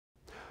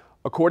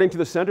According to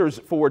the Centers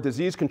for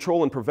Disease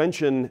Control and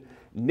Prevention,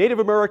 Native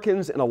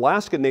Americans and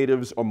Alaska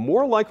Natives are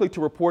more likely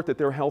to report that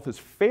their health is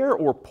fair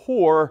or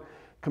poor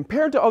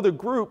compared to other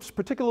groups,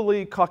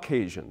 particularly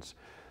Caucasians.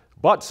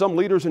 But some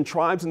leaders and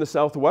tribes in the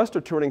Southwest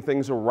are turning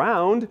things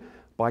around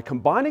by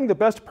combining the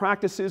best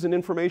practices and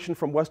information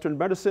from Western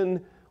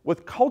medicine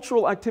with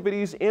cultural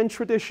activities and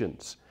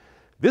traditions.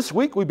 This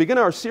week, we begin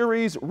our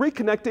series,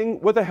 Reconnecting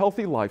with a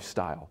Healthy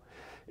Lifestyle.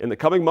 In the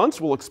coming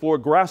months, we'll explore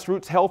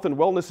grassroots health and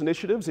wellness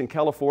initiatives in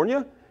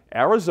California,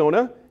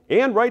 Arizona,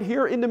 and right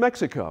here in New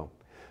Mexico.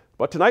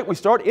 But tonight, we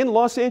start in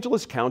Los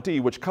Angeles County,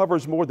 which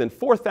covers more than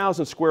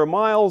 4,000 square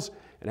miles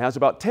and has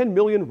about 10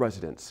 million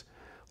residents.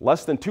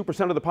 Less than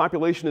 2% of the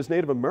population is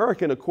Native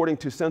American, according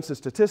to census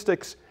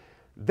statistics.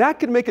 That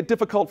can make it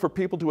difficult for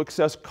people to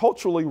access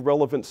culturally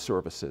relevant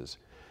services.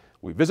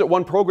 We visit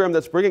one program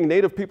that's bringing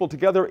Native people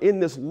together in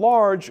this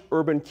large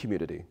urban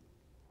community.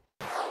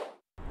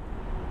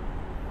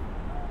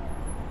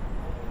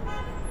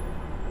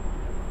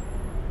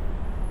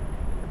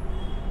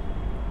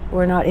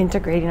 We're not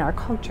integrating our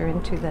culture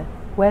into the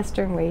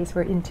Western ways,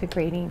 we're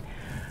integrating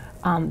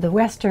the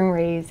Western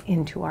ways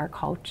into our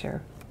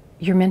culture.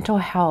 Your mental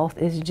health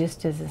is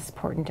just as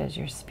important as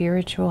your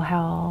spiritual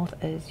health,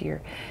 as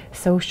your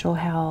social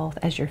health,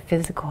 as your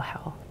physical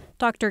health.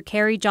 Dr.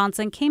 Carrie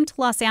Johnson came to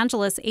Los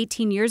Angeles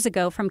 18 years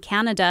ago from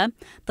Canada.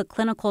 The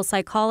clinical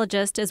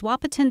psychologist is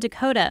Wahpeton,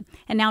 Dakota,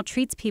 and now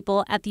treats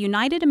people at the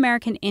United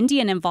American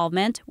Indian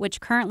Involvement,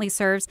 which currently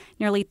serves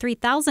nearly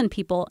 3,000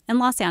 people in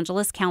Los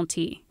Angeles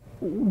County.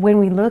 When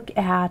we look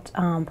at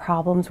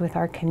problems with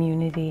our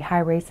community, high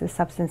rates of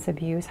substance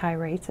abuse, high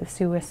rates of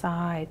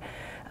suicide,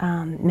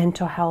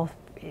 mental health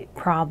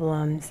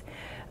problems,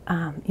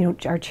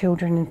 our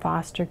children in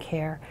foster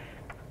care,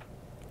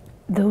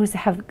 those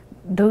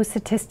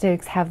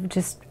statistics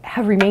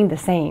have remained the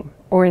same,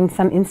 or in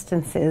some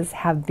instances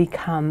have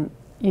become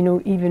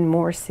even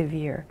more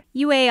severe.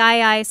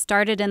 UAII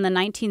started in the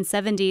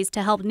 1970s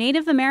to help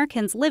Native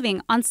Americans living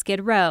on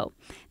Skid Row.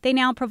 They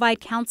now provide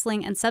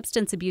counseling and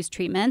substance abuse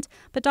treatment,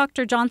 but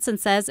Dr. Johnson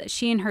says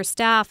she and her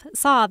staff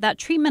saw that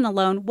treatment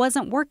alone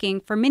wasn't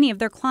working for many of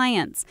their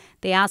clients.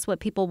 They asked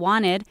what people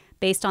wanted.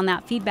 Based on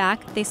that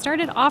feedback, they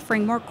started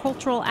offering more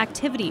cultural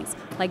activities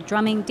like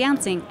drumming,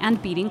 dancing,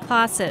 and beading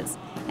classes,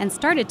 and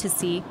started to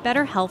see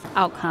better health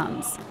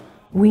outcomes.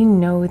 We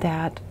know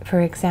that,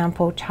 for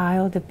example,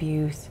 child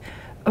abuse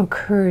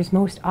occurs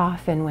most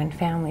often when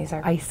families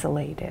are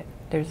isolated.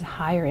 There's a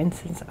higher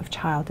incidence of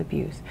child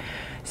abuse.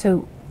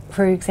 So,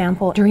 for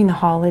example, during the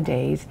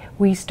holidays,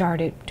 we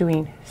started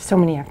doing so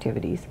many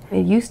activities.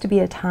 It used to be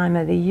a time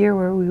of the year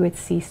where we would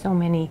see so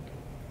many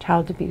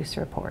child abuse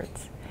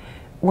reports.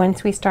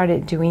 Once we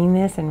started doing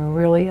this, and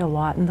really a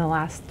lot in the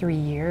last 3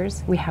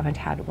 years, we haven't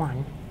had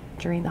one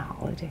during the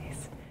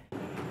holidays.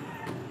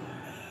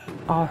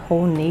 Our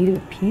whole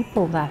Native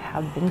people that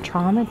have been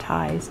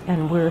traumatized,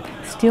 and we're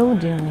still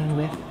dealing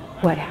with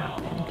what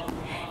happened.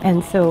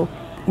 And so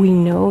we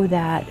know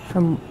that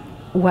from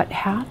what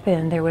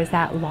happened, there was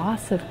that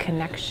loss of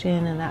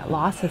connection and that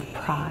loss of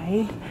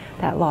pride,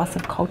 that loss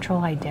of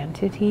cultural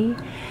identity.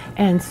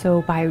 And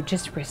so by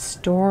just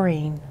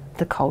restoring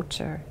the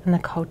culture and the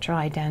cultural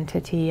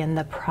identity and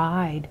the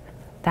pride,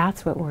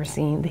 that's what we're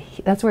seeing.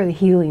 That's where the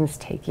healing's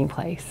taking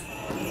place.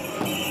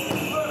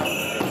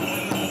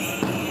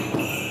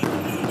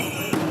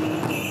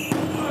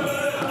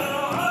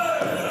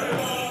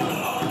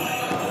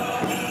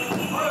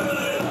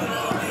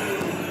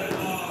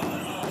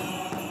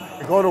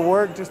 Go to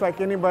work just like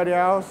anybody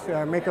else,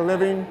 make a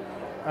living.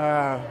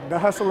 The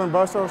hustle and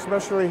bustle,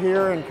 especially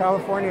here in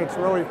California, it's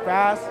really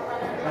fast.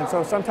 And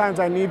so sometimes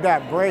I need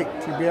that break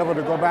to be able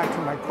to go back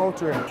to my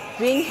culture.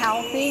 Being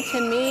healthy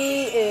to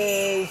me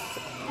is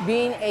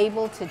being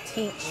able to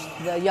teach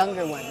the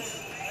younger ones.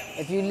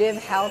 If you live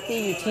healthy,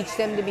 you teach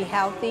them to be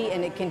healthy,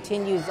 and it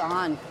continues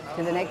on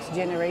to the next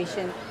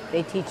generation.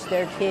 They teach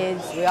their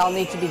kids. We all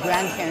need to be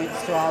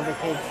grandparents to all the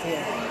kids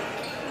here.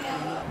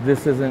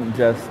 This isn't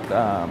just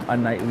a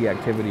nightly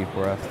activity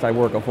for us. I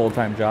work a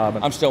full-time job.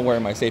 I'm still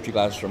wearing my safety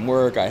glasses from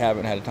work. I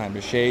haven't had time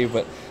to shave,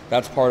 but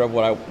that's part of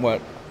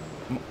what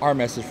our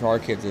message for our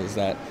kids is,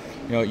 that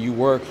you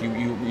work,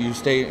 you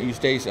stay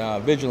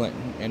vigilant,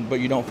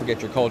 but you don't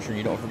forget your culture and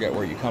you don't forget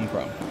where you come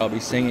from. I'll be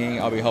singing.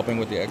 I'll be helping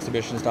with the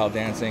exhibition-style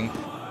dancing.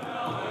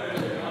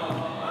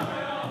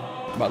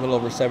 About a little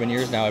over 7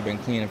 years now, I've been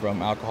clean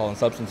from alcohol and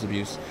substance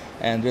abuse,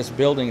 and this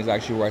building is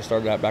actually where I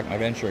started out back my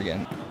venture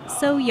again.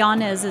 So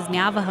Yanez is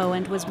Navajo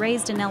and was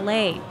raised in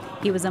LA.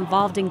 He was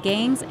involved in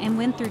gangs and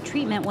went through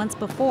treatment once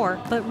before,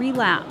 but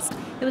relapsed.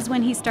 It was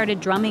when he started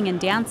drumming and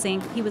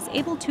dancing he was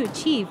able to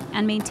achieve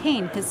and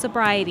maintain his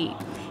sobriety.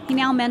 He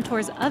now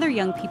mentors other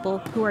young people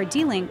who are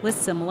dealing with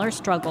similar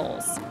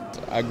struggles.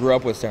 I grew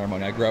up with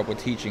ceremony, I grew up with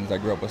teachings, I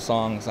grew up with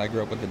songs, I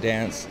grew up with the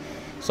dance.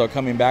 So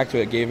coming back to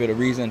it gave it a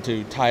reason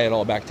to tie it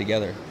all back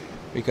together.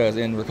 Because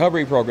in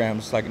recovery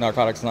programs like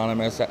Narcotics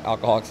Anonymous,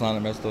 Alcoholics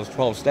Anonymous, those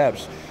 12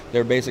 steps,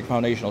 they're basic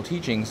foundational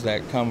teachings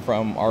that come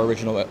from our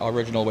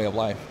original way of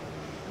life.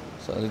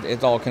 So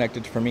it's all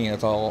connected for me.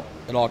 It all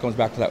comes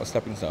back to that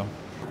stepping stone.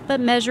 But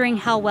measuring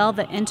how well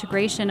the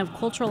integration of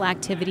cultural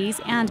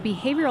activities and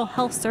behavioral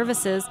health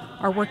services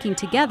are working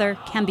together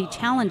can be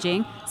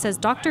challenging, says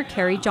Dr.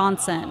 Carrie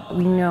Johnson.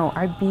 We know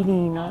our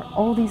beating,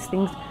 all these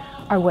things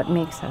are what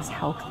makes us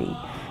healthy,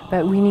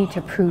 but we need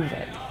to prove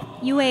it.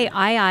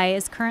 UAII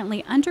is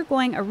currently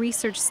undergoing a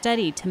research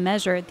study to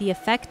measure the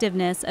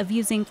effectiveness of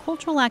using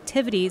cultural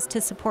activities to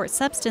support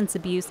substance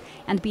abuse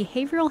and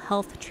behavioral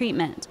health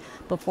treatment.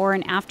 Before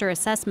and after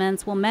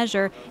assessments will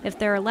measure if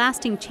there are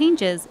lasting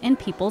changes in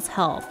people's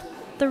health.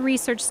 The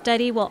research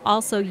study will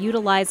also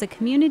utilize a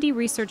community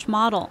research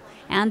model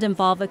and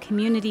involve a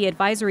community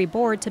advisory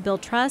board to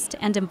build trust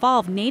and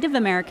involve Native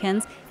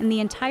Americans in the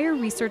entire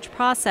research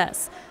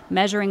process,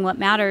 measuring what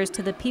matters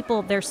to the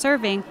people they're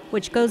serving,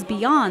 which goes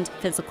beyond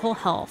physical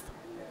health.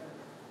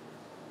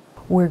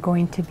 We're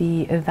going to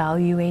be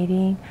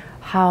evaluating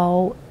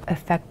how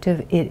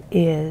effective it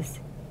is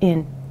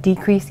in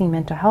decreasing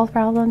mental health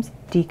problems,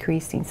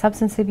 decreasing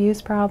substance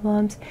abuse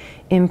problems,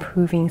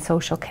 improving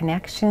social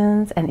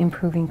connections, and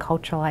improving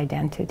cultural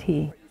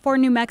identity. For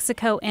New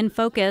Mexico in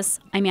Focus,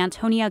 I'm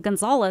Antonia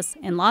Gonzalez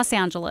in Los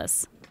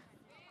Angeles.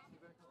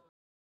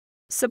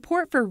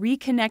 Support for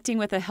Reconnecting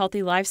with a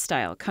Healthy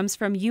Lifestyle comes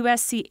from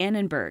USC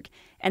Annenberg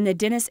and the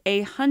Dennis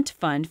A. Hunt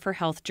Fund for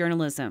Health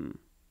Journalism.